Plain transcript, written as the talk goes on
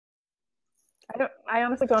I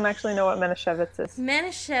honestly don't actually know what Manischewitz is.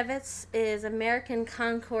 Manischewitz is American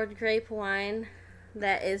Concord grape wine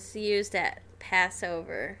that is used at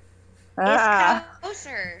Passover. It's Ah.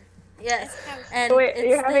 kosher. Yes, It's kosher. So and wait, it's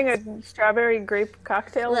you're having a strawberry grape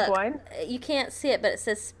cocktail with look. wine? You can't see it, but it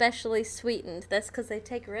says specially sweetened. That's because they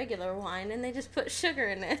take regular wine and they just put sugar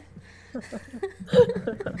in it.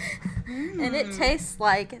 And it tastes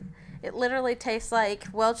like, it literally tastes like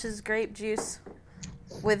Welch's grape juice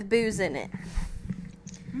with booze in it.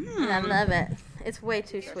 And I love it. It's way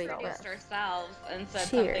too sweet. We produced ourselves and said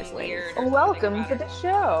Cheers, something ladies. weird. Welcome to the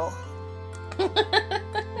show.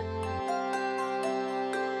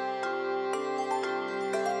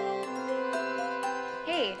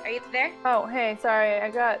 Hey, are you there? Oh, hey, sorry, I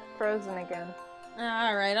got frozen again.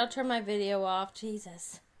 Alright, I'll turn my video off.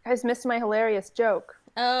 Jesus. You guys missed my hilarious joke.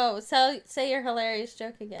 Oh, so say your hilarious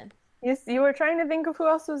joke again. You were trying to think of who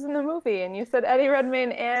else was in the movie, and you said Eddie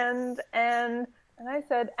Redmayne and I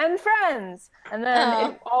said, and friends! And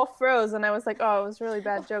then it all froze, and I was like, oh, it was a really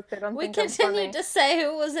bad joke. They don't We think I'm continued to say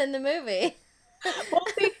who was in the movie. Well,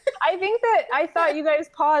 see, I thought you guys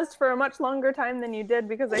paused for a much longer time than you did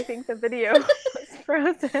because I think the video was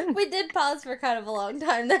frozen. We did pause for kind of a long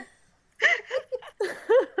time then.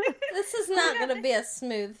 This is not going to be a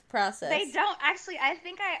smooth process. They don't actually. I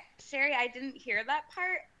think Sherry, I didn't hear that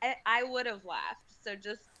part. I would have laughed. So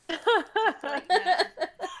just like that.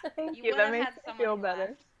 Thank you. That makes me feel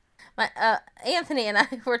better. Anthony and I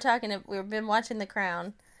were talking. We've been watching The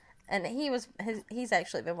Crown, and he's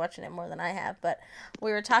actually been watching it more than I have. But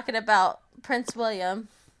we were talking about Prince William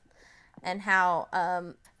and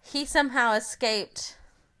how he somehow escaped,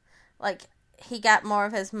 like. He got more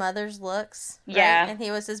of his mother's looks, right? Yeah. And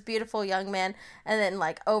he was this beautiful young man, and then,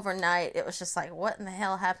 like, overnight, it was just like, what in the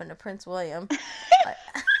hell happened to Prince William?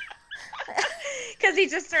 Because he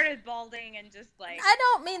just started balding and just, like... I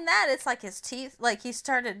don't mean that. It's like his teeth, like, he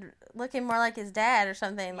started looking more like his dad or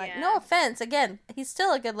something. Like, no offense. Again, he's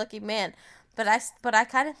still a good-looking man, but I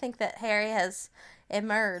kind of think that Harry has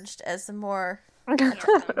emerged as the more...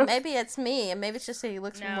 maybe it's me, and maybe it's just that he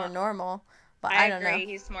looks more normal. But I don't agree.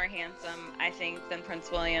 know. He's more handsome, I think, than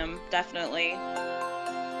Prince William. Definitely.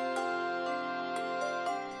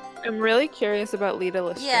 I'm really curious about Lita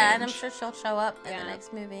Lestrange. Yeah, and I'm sure she'll show up in the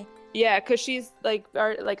next movie. Yeah, because she's like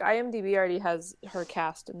IMDb already has her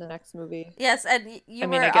cast in the next movie. Yes, and you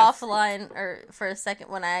were offline for a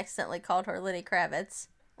second when I accidentally called her Lenny Kravitz.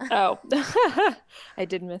 Oh, I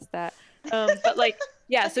did miss that. But like,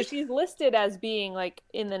 yeah, so she's listed as being like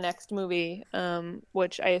in the next movie,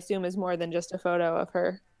 which I assume is more than just a photo of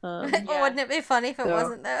her. Wouldn't it be funny if it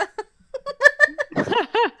wasn't though?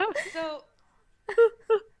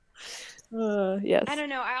 So, yes. I don't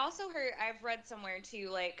know. I've read somewhere too,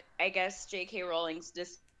 like, I guess J.K. Rowling's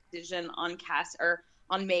decision on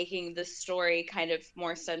on making the story kind of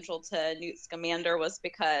more central to Newt Scamander was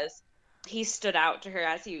because he stood out to her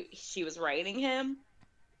as she was writing him.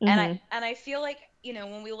 Mm-hmm. And I feel like, you know,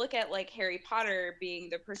 when we look at like Harry Potter being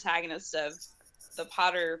the protagonist of the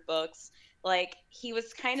Potter books, like he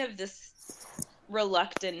was kind of this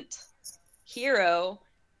reluctant hero,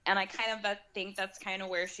 and I kind of think that's kind of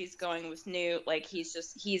where she's going with Newt. Like he's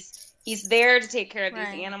there to take care of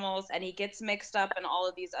these animals, and he gets mixed up in all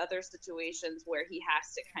of these other situations where he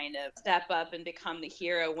has to kind of step up and become the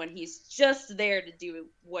hero when he's just there to do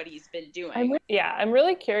what he's been doing. I'm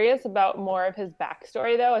really curious about more of his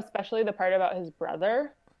backstory, though, especially the part about his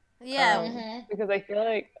brother. Yeah, because I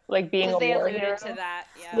feel like being a they war alluded hero. to that.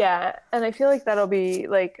 Yeah, and I feel like that'll be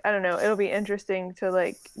like, I don't know, it'll be interesting to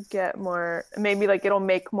like get more. Maybe like it'll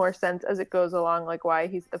make more sense as it goes along, like why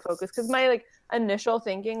he's the focus. Because my like initial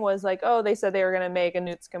thinking was like, oh, they said they were gonna make a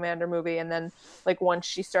Newt Scamander movie, and then like once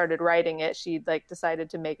she started writing it, she like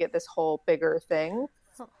decided to make it this whole bigger thing.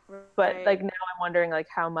 But like now I'm wondering like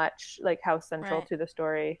how central to the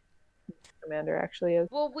story Commander actually is.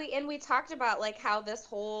 Well, we talked about like how this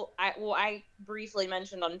whole I briefly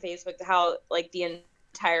mentioned on Facebook how like the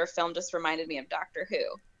entire film just reminded me of Doctor Who,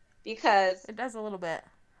 because it does a little bit.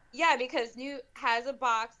 Yeah, because Newt has a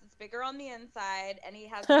box that's bigger on the inside, and he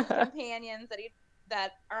has some companions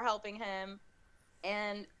that are helping him,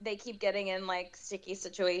 and they keep getting in like sticky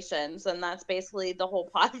situations, and that's basically the whole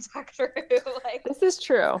plot of Doctor Who. Like, this is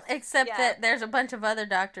true, except that there's a bunch of other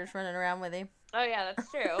doctors running around with him. Oh yeah, that's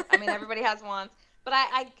true. I mean, everybody has one. But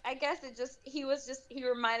I guess he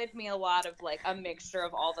reminded me a lot of like a mixture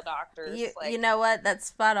of all the doctors. You know what? That's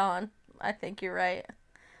spot on. I think you're right.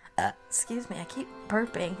 Excuse me, I keep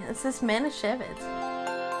burping. It's this Manischewitz.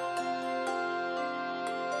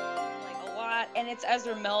 Like a lot and it's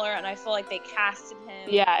Ezra Miller, and I feel like they casted him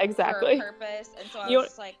Yeah, exactly. for a purpose, and so I You was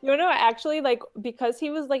just like, you know, actually, like, because he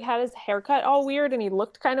was like had his haircut all weird and he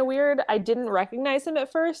looked kind of weird, I didn't recognize him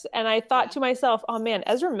at first, and I thought to myself, oh man,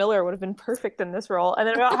 Ezra Miller would have been perfect in this role. And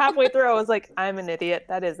then about halfway through, I was like, I'm an idiot.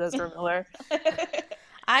 That is Ezra Miller.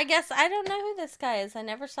 I guess I don't know who this guy is. I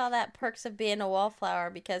never saw that Perks of Being a Wallflower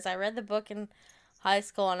because I read the book in high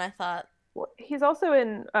school and I thought, Well, he's also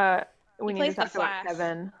in We Need to plays the Talk About Flash.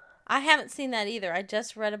 Kevin. I haven't seen that either. I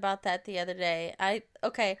just read about that the other day.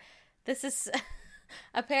 This is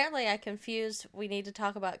apparently I confused We Need to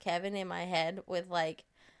Talk About Kevin in my head with like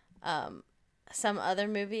some other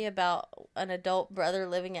movie about an adult brother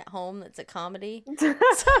living at home that's a comedy.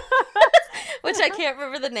 Which I can't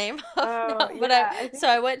remember the name of. Oh, now, but yeah,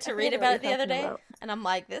 I went to read about it the other day, and I'm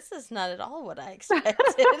like, this is not at all what I expected.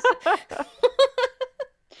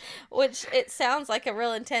 Which it sounds like a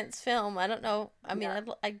real intense film. I don't know. I mean,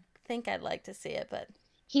 I think I'd like to see it, but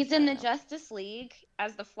he's in the Justice League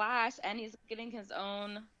as the Flash, and he's getting his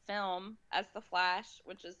own film as the Flash,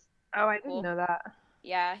 which is Oh, I didn't know that.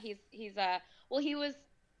 Yeah, he's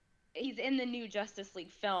in the new Justice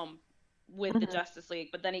League film with the Justice League,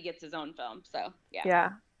 but then he gets his own film. So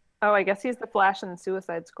yeah. Oh, I guess he's the Flash in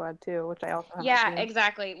Suicide Squad too, which I also haven't seen.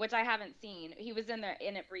 Exactly, which I haven't seen. He was in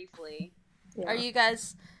it briefly. Yeah. Are you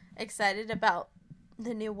guys excited about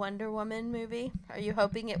the new Wonder Woman movie? Are you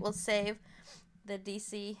hoping it will save the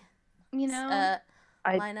DC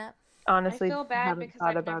lineup? Honestly, I feel bad because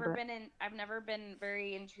I've I've never been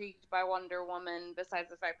very intrigued by Wonder Woman, besides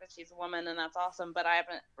the fact that she's a woman, and that's awesome, but I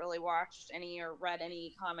haven't really watched any or read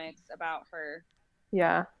any comics about her.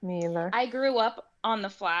 Yeah, me either. I grew up on The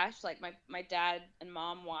Flash. Like, my dad and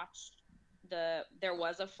mom watched there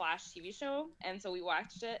was a Flash TV show, and so we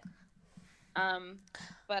watched it.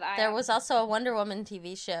 But there was also a Wonder Woman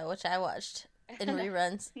TV show, which I watched in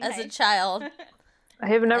reruns as a Nice. child. I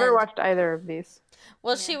have never watched either of these.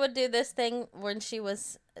 Well, she would do this thing when she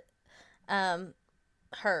was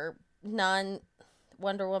her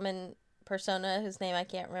non-Wonder Woman persona, whose name I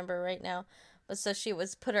can't remember right now. But so she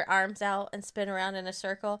was put her arms out and spin around in a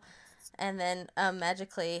circle, and then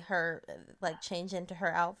magically her change into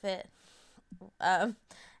her outfit.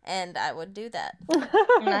 And I would do that.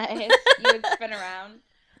 Nice. You would spin around.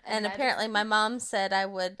 And apparently my mom said I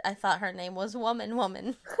thought her name was Woman.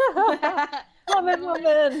 Woman.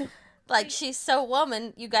 Like, she's so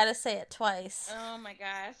woman, you gotta say it twice. Oh my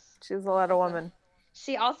gosh. She's a lot of woman.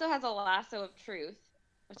 She also has a lasso of truth,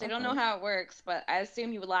 which I don't know how it works, but I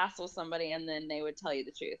assume you would lasso somebody and then they would tell you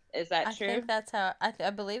the truth. Is that true? I think that's how, I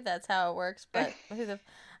believe that's how it works, but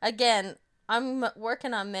again, I'm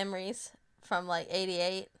working on memories from like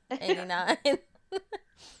 88, 89.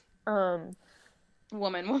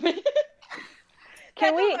 Woman.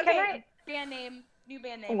 Can we? Okay. Can I? Band name. New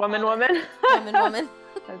band name. Woman. Woman.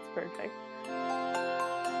 That's perfect.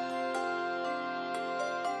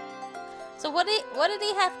 So what did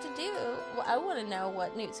he have to do? I want to know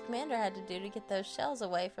what Newt Scamander had to do to get those shells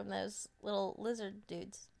away from those little lizard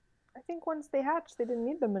dudes. I think once they hatched, they didn't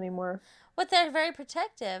need them anymore. But they're very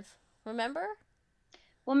protective. Remember?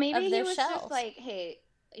 Well, maybe he was just like, "Hey,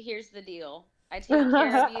 here's the deal. I take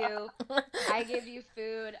care of you. I give you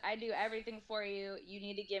food. I do everything for you. You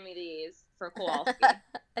need to give me these for Kowalski."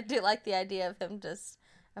 I do like the idea of him just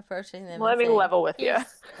approaching them. Let me level with you.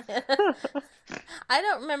 I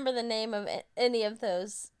don't remember the name of any of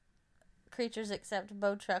those creatures except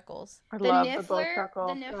Bowtruckles. I love the Bowtruckle.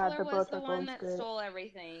 The Niffler was the one that stole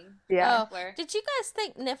everything. Yeah. Oh, did you guys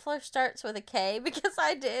think Niffler starts with a K? Because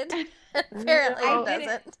I did. Apparently it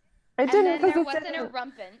doesn't. I didn't. And then there was an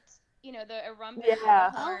Erumpent. You know, the Erumpent.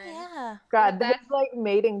 Yeah. Oh, yeah. God, that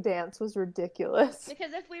mating dance was ridiculous.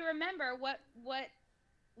 Because if we remember what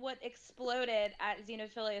exploded at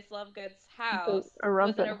Xenophilius Lovegood's house was an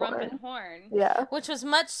Erumpent horn. Yeah. Which was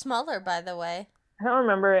much smaller, by the way. I don't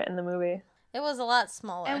remember it in the movie. It was a lot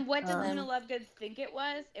smaller. And what did Luna Lovegood think it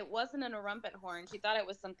was? It wasn't an Erumpent horn. She thought it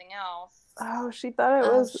was something else. Oh, she thought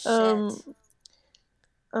it was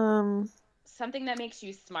something that makes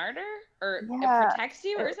you smarter or it protects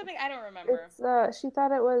you or something. I don't remember. She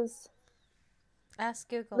thought it was. Ask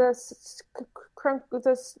Google.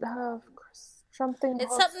 Something.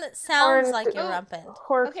 It's something that sounds like Erumpent.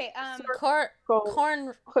 Okay. Corn.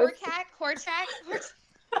 Horchak.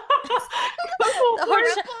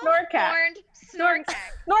 Snorkack. Snorkack.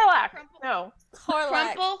 Snorlack. No.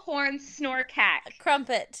 Crumple horn snorkack.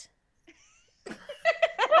 Crumpet.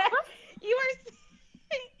 You were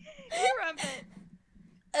saying Crumpet.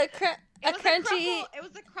 A crunchy. It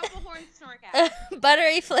was a crumple horn snorkack.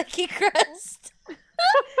 Buttery flaky crust.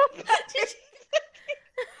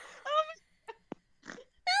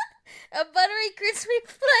 A buttery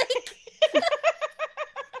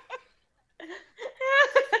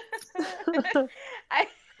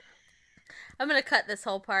I'm gonna cut this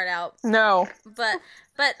whole part out. No.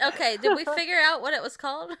 But okay, did we figure out what it was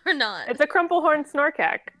called or not? It's a crumplehorn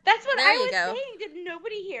snorkack. That's what There I you was go. saying. Did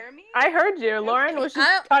nobody hear me? I heard you. Lauren was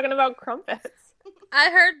just talking about crumpets. I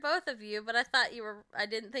heard both of you, but I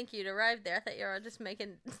didn't think you'd arrived there. I thought you were just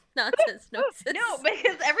making nonsense noises. No,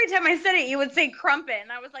 because every time I said it, you would say crumpet, and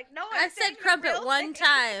I was like, no, I said crumpet one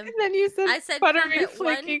time. And then you said, I said buttery, crumpet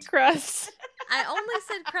flaky crust. I only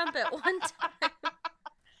said crumpet one time.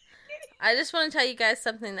 I just want to tell you guys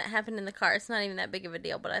something that happened in the car. It's not even that big of a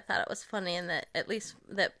deal, but I thought it was funny, and that at least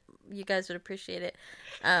that you guys would appreciate it.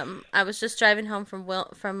 I was just driving home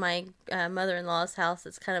from my mother-in-law's house.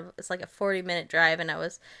 It's like a 40-minute drive, and I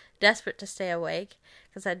was desperate to stay awake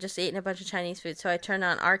because I'd just eaten a bunch of Chinese food. So I turned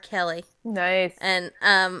on R. Kelly. Nice. And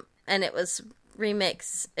it was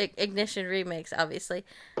Ignition remix, obviously.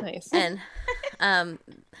 Nice. And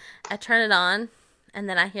I turn it on, and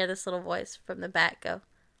then I hear this little voice from the back go,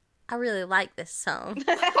 "I really like this song."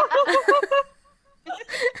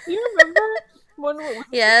 Do you remember when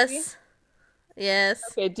Yes. Yes.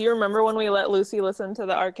 Okay, do you remember when we let Lucy listen to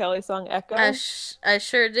the R. Kelly song Echo? I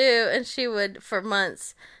sure do. And she would, for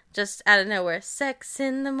months, just out of nowhere, sex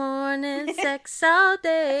in the morning, sex all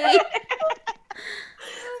day.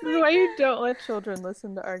 This is why you don't let children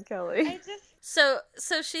listen to R. Kelly. So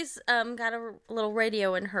she's got a little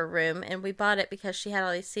radio in her room, and we bought it because she had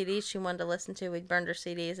all these CDs she wanted to listen to. We burned her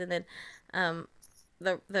CDs, and then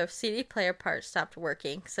the CD player part stopped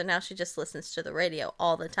working, so now she just listens to the radio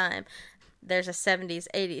all the time. There's a 70s,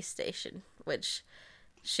 80s station, which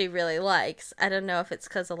she really likes. I don't know if it's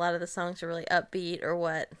because a lot of the songs are really upbeat or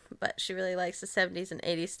what, but she really likes the 70s and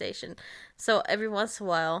 80s station. So every once in a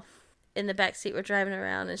while, in the back seat, we're driving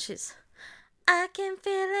around, and she's, "I can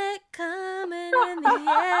feel it coming in the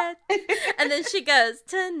air." And then she goes,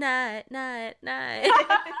 "Tonight, night, night."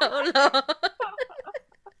 Oh, Lord.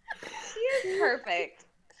 She is perfect.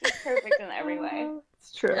 She's perfect in every way.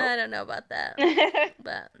 It's true. I don't know about that.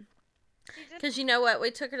 But because you know what?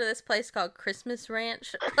 We took her to this place called Christmas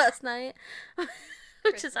Ranch last night,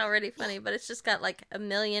 which is already funny, but it's just got like a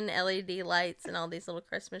million LED lights and all these little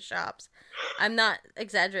Christmas shops. I'm not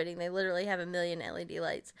exaggerating. They literally have a million LED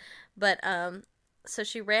lights. But, so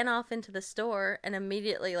she ran off into the store and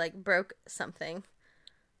immediately, like, broke something.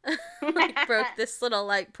 Like, broke this little,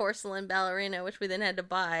 like, porcelain ballerina, which we then had to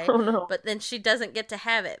buy. Oh, no. But then she doesn't get to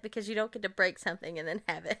have it because you don't get to break something and then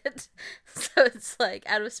have it. So it's like,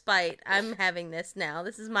 out of spite, I'm having this now.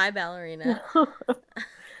 This is my ballerina.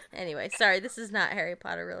 Anyway, sorry, this is not Harry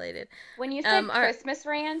Potter related. When you said Christmas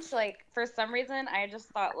ranch, like, for some reason, I just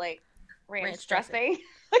thought, like, ranch dressing.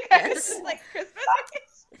 Like, yes. I was just like, Christmas ranch?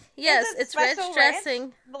 Yes, it's ranch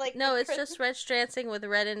dressing. Like, no, it's Christmas? just ranch dressing with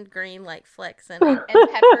red and green, like, flecks in it. And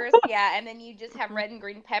peppers, yeah, and then you just have red and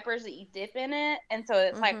green peppers that you dip in it, and so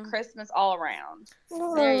it's like Christmas all around.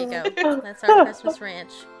 There you go. That's our Christmas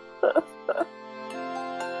ranch.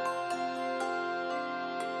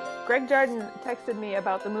 Greg Jardin texted me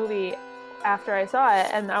about the movie after I saw it,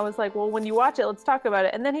 and I was like, well, when you watch it, let's talk about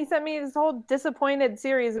it. And then he sent me this whole disappointed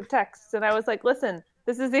series of texts, and I was like, listen,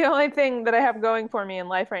 this is the only thing that I have going for me in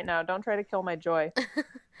life right now. Don't try to kill my joy.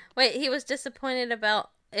 Wait, he was disappointed about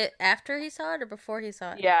it after he saw it or before he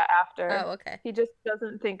saw it? Yeah, after. Oh, okay. He just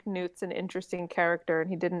doesn't think Newt's an interesting character, and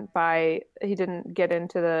he didn't get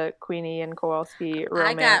into the Queenie and Kowalski romance.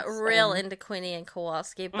 I got real into Queenie and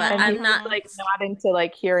Kowalski, but and I'm not not into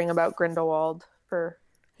like hearing about Grindelwald for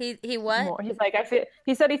he what? more. He's like,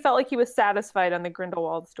 he said he felt like he was satisfied on the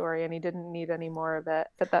Grindelwald story, and he didn't need any more of it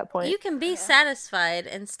at that point. You can be satisfied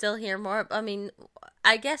and still hear more. I mean,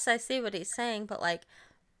 I guess I see what he's saying, but like,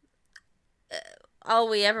 all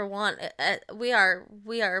we ever want, we are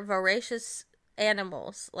voracious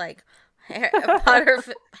animals, like Harry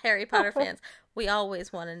Potter fans. We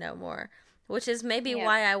always want to know more, which is maybe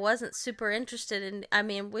why I wasn't super interested in. I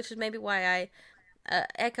mean, which is maybe why I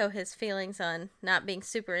echo his feelings on not being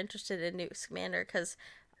super interested in Newt Scamander, because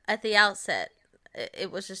at the outset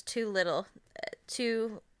it was just too little.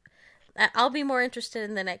 I'll be more interested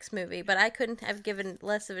in the next movie, but I couldn't have given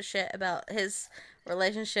less of a shit about his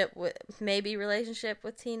relationship with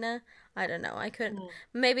Tina. I don't know. I couldn't.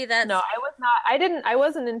 Maybe that's... No, I was not. I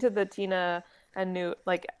wasn't into the Tina and Newt,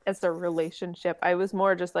 like, as a relationship. I was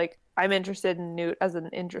more just like, I'm interested in Newt as an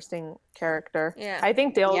interesting character. Yeah. I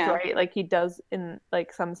think Dale's right. Like, he does, in,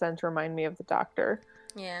 like, some sense remind me of the Doctor.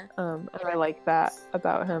 Yeah. And I like that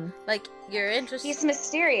about him. Like, you're interested... He's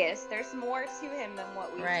mysterious. There's more to him than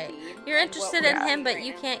what we see. You're interested in him, but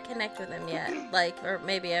you can't connect with him yet. Like, or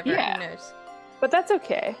maybe ever. Yeah. Who knows? But that's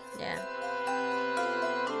okay. Yeah.